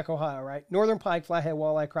the Yak Ohio, right? Northern pike, flathead,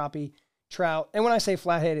 walleye, crappie, trout. And when I say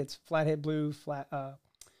flathead, it's flathead blue,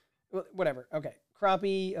 whatever. Okay.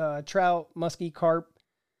 Crappie, trout, muskie, carp,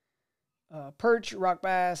 perch, rock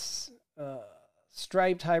bass,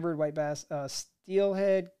 striped hybrid white bass,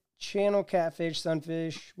 steelhead, channel catfish,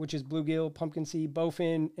 sunfish, which is bluegill, pumpkin seed,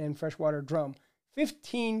 bowfin, and freshwater drum.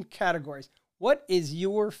 15 categories. What is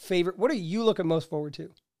your favorite? What are you looking most forward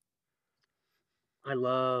to? I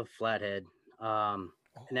love flathead.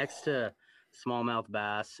 Next to smallmouth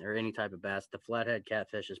bass or any type of bass, the flathead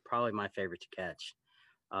catfish is probably my favorite to catch.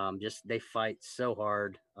 Just they fight so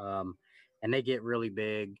hard, and they get really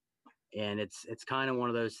big, and it's kind of one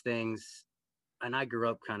of those things. And I grew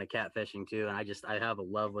up kind of catfishing too, and I have a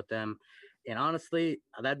love with them. And honestly,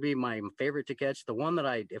 that'd be my favorite to catch. The one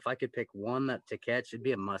that if I could pick one to catch, it'd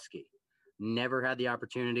be a muskie. Never had the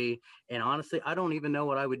opportunity. And honestly, I don't even know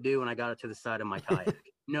what I would do when I got it to the side of my kayak.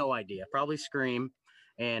 No idea. Probably scream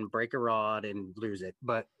and break a rod and lose it.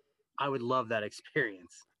 But I would love that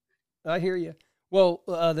experience. I hear you. Well,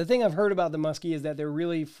 the thing I've heard about the muskie is that they're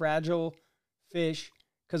really fragile fish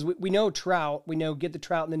because we know trout. We know get the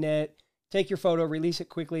trout in the net, take your photo, release it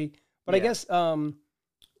quickly. But yeah.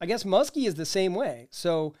 I guess muskie is the same way.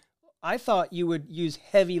 So I thought you would use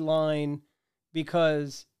heavy line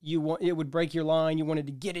because it would break your line. You wanted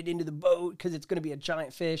to get it into the boat because it's going to be a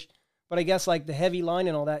giant fish. But I guess like the heavy line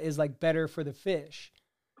and all that is like better for the fish.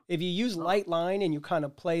 If you use light line and you kind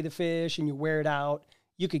of play the fish and you wear it out,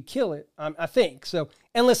 you could kill it. I think so.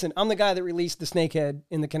 And listen, I'm the guy that released the snakehead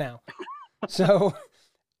in the canal. So,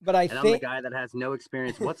 but I'm the guy that has no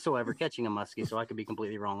experience whatsoever catching a muskie, so I could be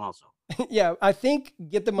completely wrong also. Yeah, I think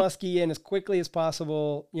get the muskie in as quickly as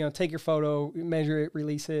possible. Take your photo, measure it,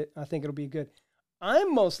 release it. I think it'll be good.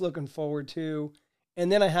 I'm most looking forward to,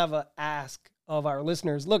 and then I have a ask of our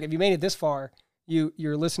listeners. Look, if you made it this far,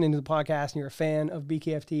 you're listening to the podcast and you're a fan of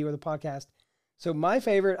BKFT or the podcast. So my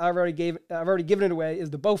favorite, I've already given it away, is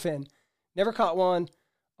the bowfin. Never caught one.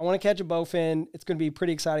 I want to catch a bowfin. It's going to be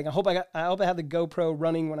pretty exciting. I hope I have the GoPro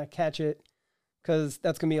running when I catch it because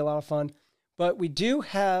that's going to be a lot of fun. But we do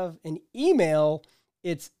have an email.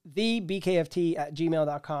 It's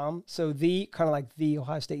thebkft@gmail.com. So kind of like the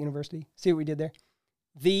Ohio State University. See what we did there?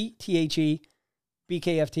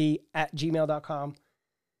 BKFT@gmail.com.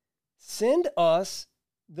 Send us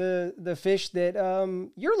the fish that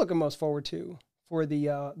you're looking most forward to for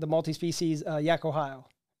the multi-species Yak Ohio.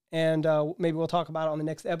 And maybe we'll talk about it on the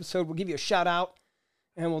next episode. We'll give you a shout out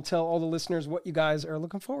and we'll tell all the listeners what you guys are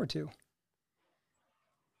looking forward to.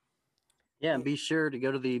 Yeah, and be sure to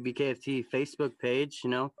go to the BKFT Facebook page,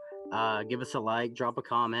 give us a like, drop a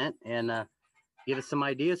comment, and give us some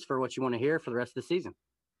ideas for what you want to hear for the rest of the season.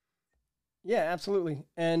 Yeah, absolutely.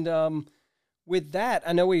 And with that,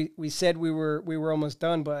 I know we said we were almost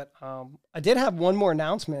done, but I did have one more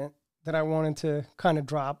announcement that I wanted to kind of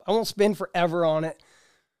drop. I won't spend forever on it,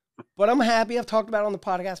 but I'm happy. I've talked about it on the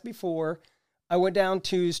podcast before. I went down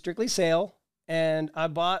to Strictly Sail and I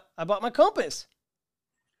bought my compass.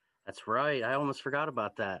 That's right. I almost forgot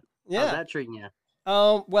about that. Yeah. How's that treating you?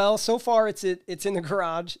 Well, so far it's in the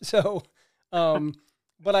garage. So,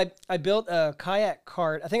 but I built a kayak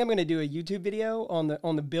cart. I think I'm going to do a YouTube video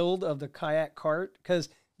on the build of the kayak cart because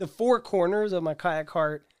the four corners of my kayak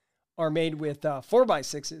cart are made with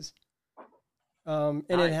 4x6s. And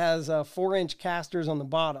nice. It has 4-inch casters on the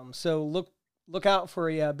bottom. So look out for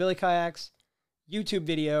a Billy Kayaks YouTube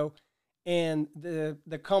video. And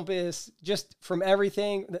the compass, just from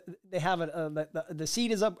everything, they have the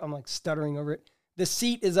seat is up. I'm like stuttering over it. The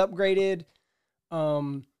seat is upgraded.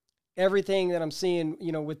 Everything that I'm seeing,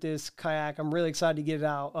 with this kayak, I'm really excited to get it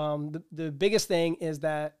out. The biggest thing is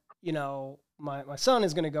that, my son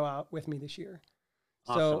is going to go out with me this year.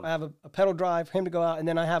 Awesome. So I have a pedal drive for him to go out, and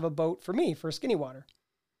then I have a boat for me for skinny water.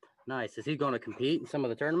 Nice. Is he going to compete in some of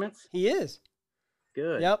the tournaments? He is.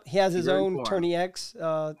 Good. Yep. He has his You're in own form. Tourney X.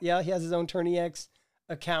 He has his own Tourney X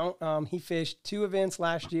account. He fished 2 events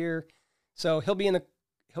last year, so he'll be in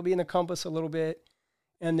the compass a little bit.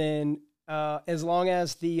 And then as long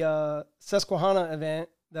as the Susquehanna event,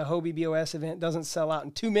 the Hobie BOS event, doesn't sell out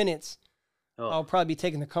in 2 minutes, I'll probably be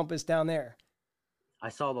taking the compass down there. I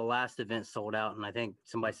saw the last event sold out, and I think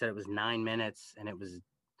somebody said it was 9 minutes, and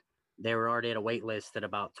they were already at a wait list at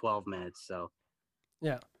about 12 minutes. So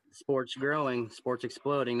yeah, sports growing, sports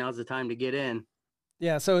exploding. Now's the time to get in.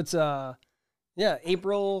 Yeah. So it's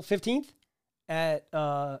April 15th at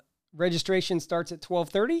registration starts at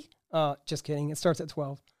 12:30. Just kidding. It starts at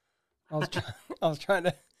 12. I was trying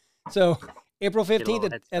to. So April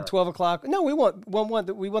 15th at 12 o'clock. No, we want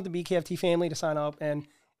the BKFT family to sign up, and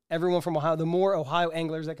everyone from Ohio. The more Ohio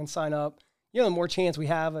anglers that can sign up, the more chance we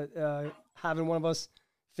have at having one of us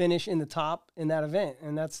finish in the top in that event,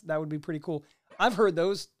 and that would be pretty cool. I've heard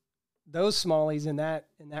those smallies in that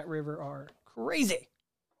river are crazy.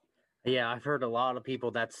 Yeah, I've heard a lot of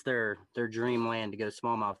people, that's their dreamland to go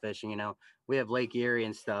smallmouth fishing. We have Lake Erie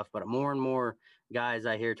and stuff, but more and more guys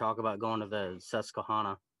I hear talk about going to the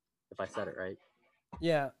Susquehanna, if I said it right.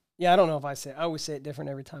 Yeah. I don't know if I always say it different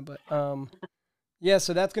every time, but yeah,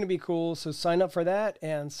 so that's going to be cool. So sign up for that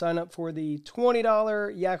and sign up for the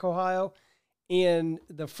 $20 Yak Ohio. And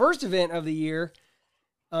the first event of the year,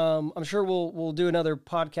 I'm sure we'll do another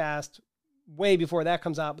podcast way before that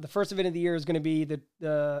comes out, but the first event of the year is going to be the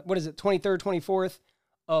 23rd, 24th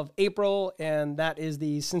of April, and that is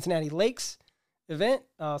the Cincinnati Lakes event,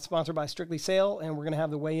 sponsored by Strictly Sail, and we're going to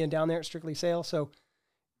have the weigh-in down there at Strictly Sail. So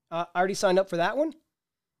I already signed up for that one.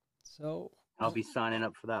 So I'll be signing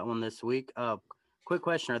up for that one this week. Quick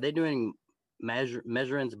question: are they doing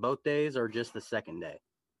measurements both days or just the second day?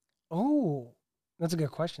 Oh, that's a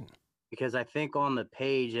good question. Because I think on the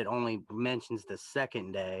page it only mentions the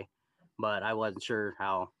second day, but I wasn't sure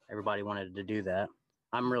how everybody wanted to do that.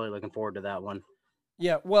 I'm really looking forward to that one.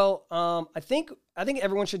 Yeah, well, I think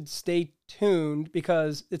everyone should stay tuned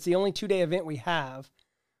because it's the only 2-day event we have.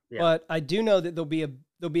 Yeah. But I do know that there'll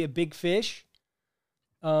be a big fish,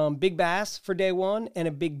 big bass for day one, and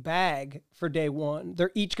a big bag for day one.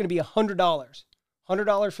 They're each going to be $100.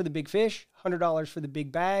 $100 for the big fish, $100 for the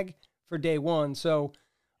big bag for day one. So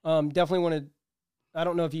definitely want to. I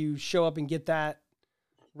don't know if you show up and get that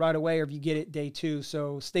right away or if you get it day 2.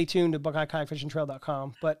 So stay tuned to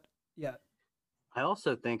BuckeyeKayakFishingTrail.com. But yeah. I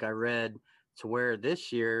also think I read to where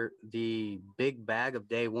this year the big bag of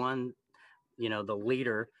day one, the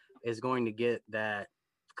leader is going to get that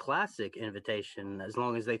classic invitation as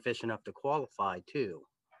long as they fish enough to qualify too.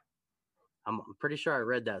 I'm pretty sure I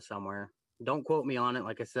read that somewhere. Don't quote me on it.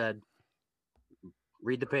 Like I said,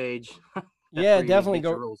 read the page. Yeah, definitely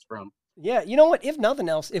go. Rules from. Yeah, you know what? If nothing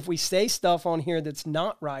else, if we say stuff on here that's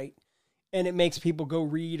not right and it makes people go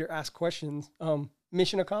read or ask questions,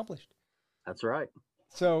 mission accomplished. That's right.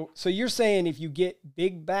 So you're saying if you get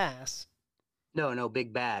big bass. No,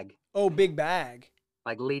 big bag. Oh, big bag.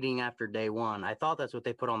 Like leading after day one. I thought that's what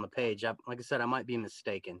they put on the page. Like I said, I might be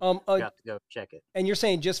mistaken. You have to go check it. And you're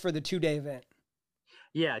saying just for the 2-day event?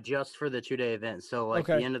 Yeah, just for the 2-day event. So like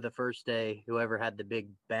the end of the first day, whoever had the big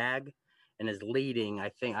bag and is leading,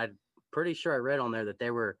 I'm pretty sure I read on there that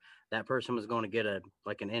that person was going to get an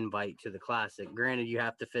invite to the classic. Granted, you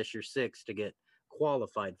have to fish your 6 to get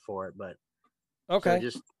qualified for it, but okay, so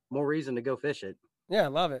just more reason to go fish it. Yeah, I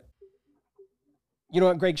love it. You know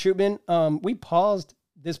what, Greg Shoopman? We paused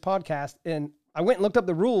this podcast and I went and looked up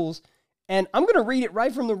the rules, and I'm going to read it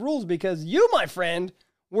right from the rules because you, my friend,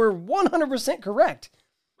 were 100% correct.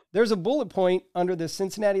 There's a bullet point under the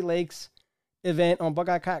Cincinnati Lakes event on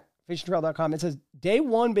BuckeyeKayakFishingTrail.com. It says day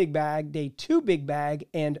 1 big bag, day 2 big bag,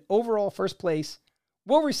 and overall first place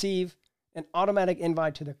will receive an automatic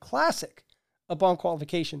invite to the classic upon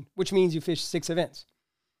qualification, which means you fish 6 events.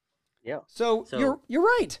 Yeah. So you're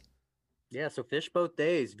right. Yeah, so fish both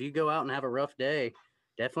days. If you go out and have a rough day,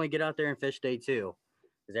 definitely get out there and fish day 2.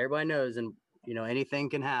 Because everybody knows, and anything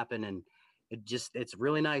can happen, and it's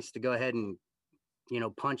really nice to go ahead and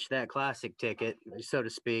punch that classic ticket, so to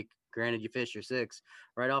speak. Granted, you fish your 6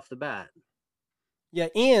 right off the bat. Yeah,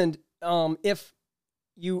 and if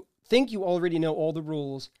you think you already know all the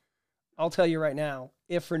rules, I'll tell you right now,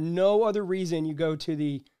 if for no other reason you go to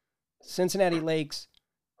the Cincinnati Lakes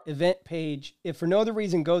event page, if for no other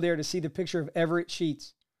reason, go there to see the picture of Everett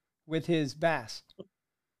Sheets with his bass,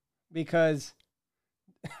 because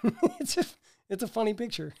it's a funny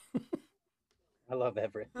picture. I love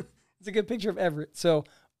Everett. It's a good picture of Everett. So,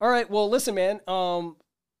 all right, well, listen, man,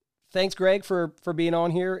 thanks, Greg, for being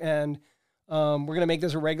on here, and we're going to make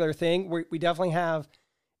this a regular thing. We definitely have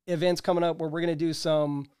events coming up where we're going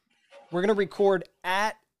to record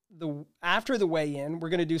after the weigh-in. We're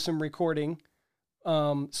going to do some recording.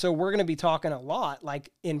 So we're going to be talking a lot,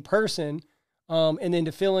 like in person. And then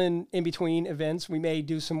to fill in between events, we may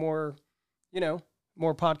do some more,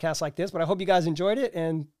 more podcasts like this, but I hope you guys enjoyed it.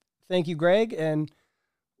 And thank you, Greg. And,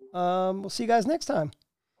 we'll see you guys next time.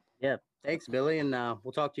 Yeah. Thanks, Billy. And,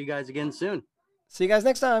 we'll talk to you guys again soon. See you guys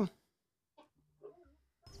next time.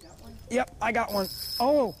 Yep, I got one.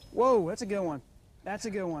 Oh, whoa, that's a good one. That's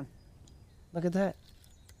a good one. Look at that.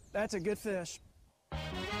 That's a good fish. You're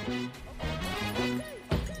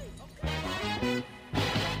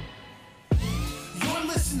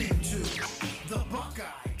listening to the Buckeye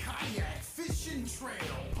Kayak Fishing Trail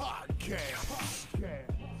Podcast.